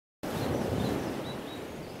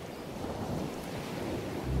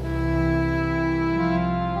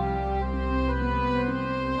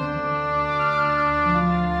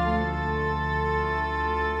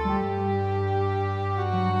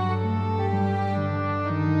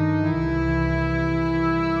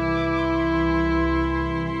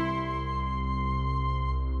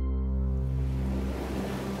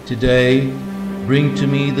Today, bring to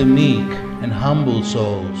me the meek and humble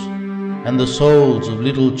souls, and the souls of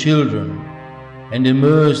little children, and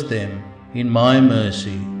immerse them in my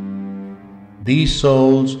mercy. These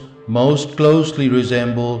souls most closely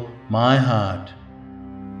resemble my heart.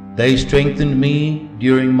 They strengthened me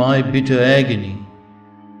during my bitter agony.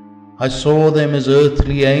 I saw them as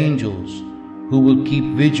earthly angels who will keep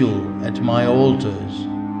vigil at my altars.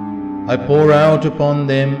 I pour out upon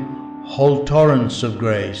them whole torrents of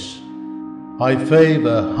grace. I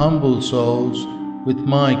favor humble souls with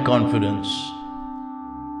my confidence.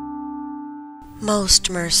 Most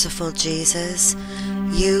merciful Jesus,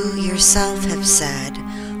 you yourself have said,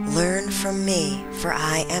 "Learn from me, for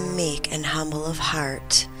I am meek and humble of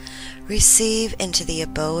heart." Receive into the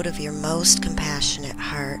abode of your most compassionate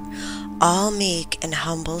heart all meek and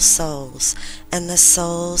humble souls, and the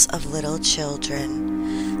souls of little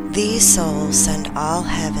children. These souls send all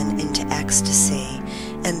heaven into ecstasy,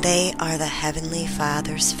 and they are the Heavenly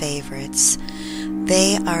Father's favorites.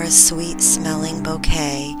 They are a sweet-smelling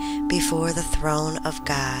bouquet before the throne of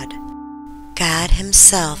God. God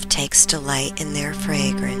Himself takes delight in their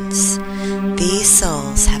fragrance. These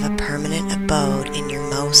souls have a permanent abode in your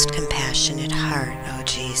most compassionate heart, O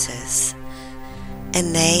Jesus.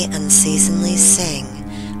 And they unceasingly sing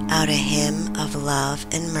out a hymn of love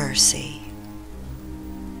and mercy.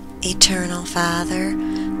 Eternal Father,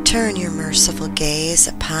 turn your merciful gaze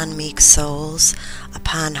upon meek souls,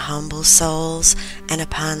 upon humble souls, and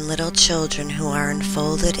upon little children who are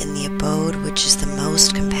enfolded in the abode which is the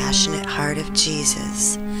most compassionate heart of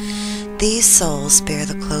Jesus. These souls bear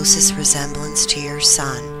the closest resemblance to your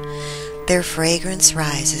Son. Their fragrance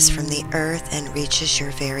rises from the earth and reaches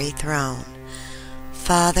your very throne.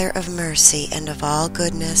 Father of mercy and of all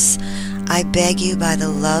goodness, I beg you by the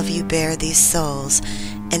love you bear these souls,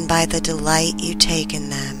 and by the delight you take in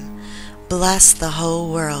them, bless the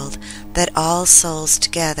whole world, that all souls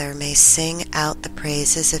together may sing out the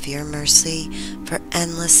praises of your mercy for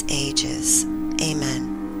endless ages. Amen.